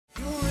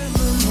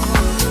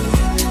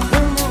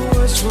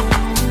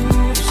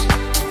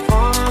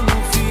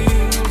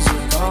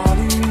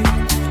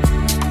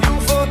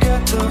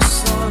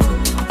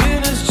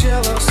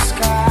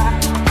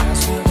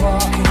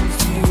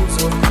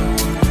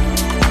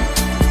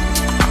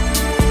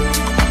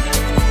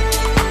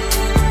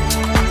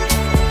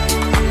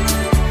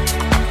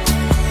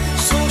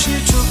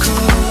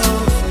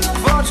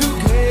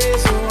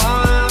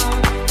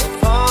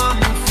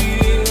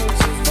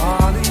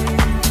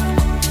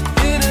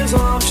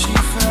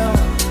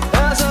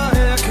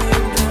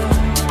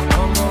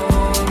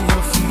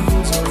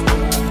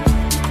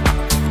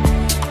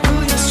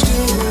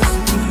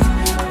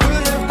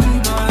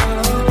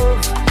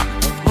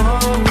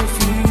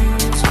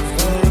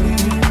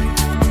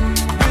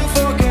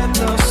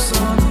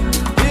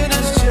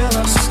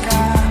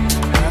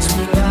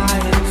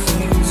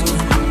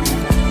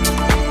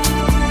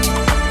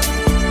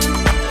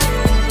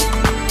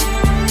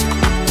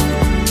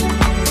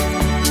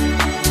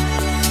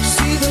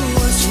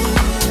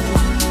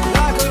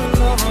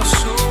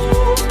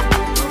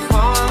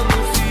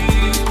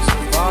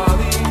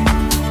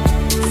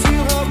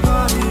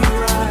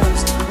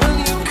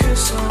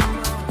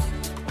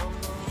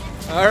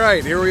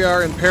Alright, here we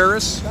are in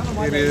Paris.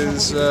 It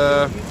is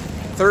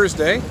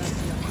Thursday.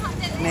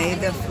 May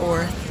the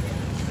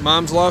 4th.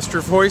 Mom's lost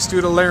her voice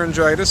due to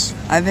laryngitis.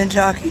 I've been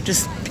talking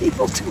to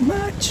people too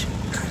much.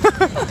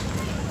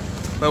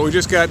 But we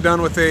just got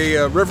done with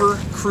a river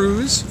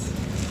cruise.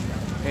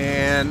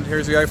 And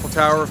here's the Eiffel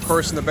Tower, of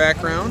course, in the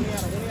background.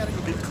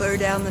 We clear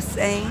down the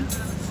Seine.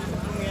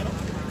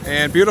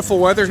 And beautiful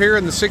weather here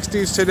in the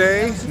 60s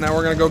today. Now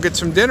we're going to go get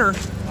some dinner.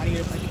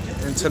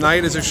 And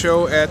tonight is a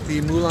show at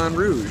the Moulin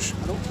Rouge.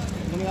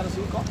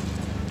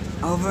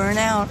 Over and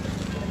out.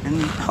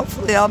 And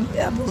hopefully I'll be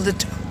able to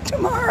talk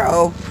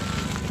tomorrow.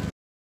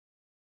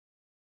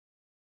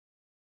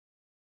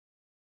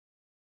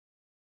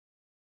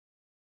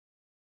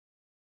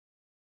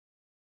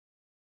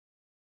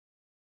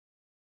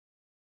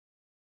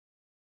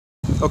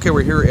 Okay,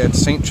 we're here at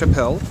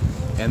Sainte-Chapelle,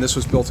 and this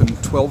was built in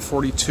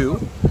 1242.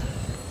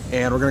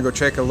 And we're going to go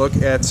take a look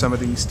at some of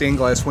the stained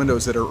glass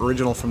windows that are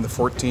original from the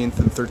 14th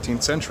and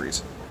 13th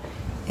centuries.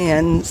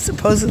 And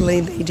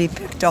supposedly they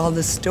depict all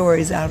the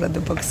stories out of the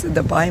books of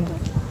the Bible.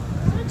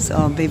 So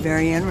it'll be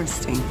very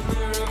interesting.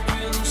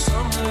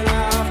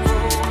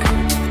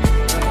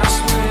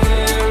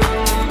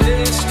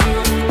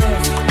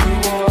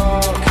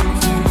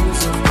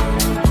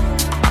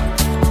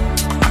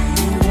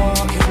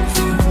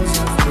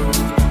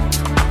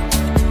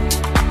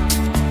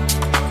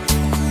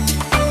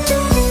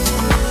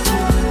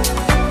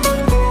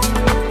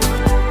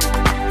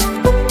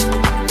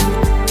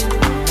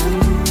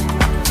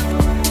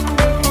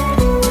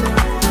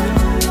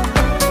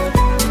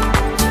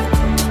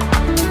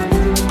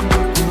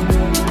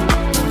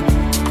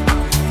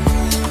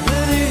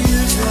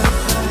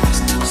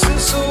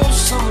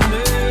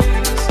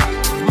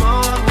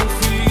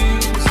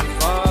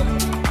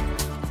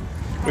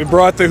 We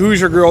brought the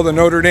Hoosier girl to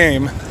Notre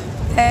Dame.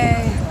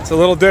 Hey. It's a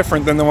little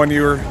different than the one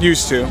you were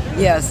used to.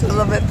 Yes, a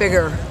little bit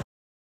bigger.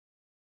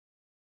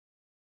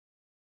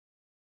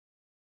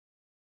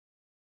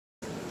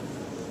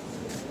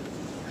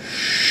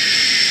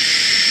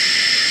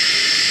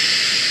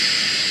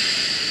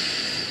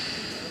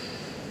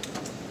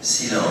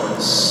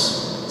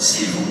 Silence,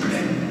 s'il vous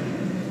plaît.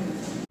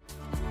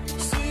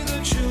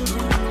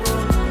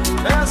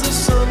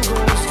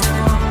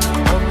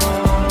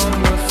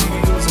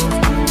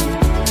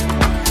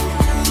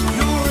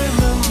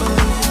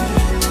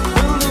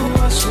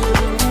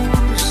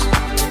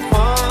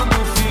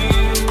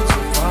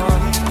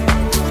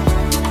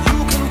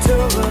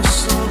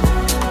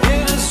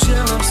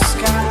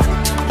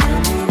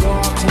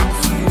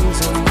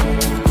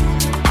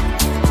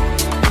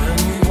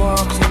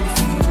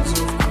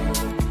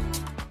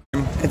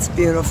 It's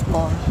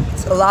beautiful.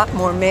 It's a lot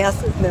more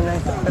massive than I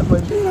thought it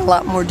would be. A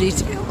lot more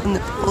detail in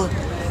the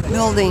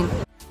building.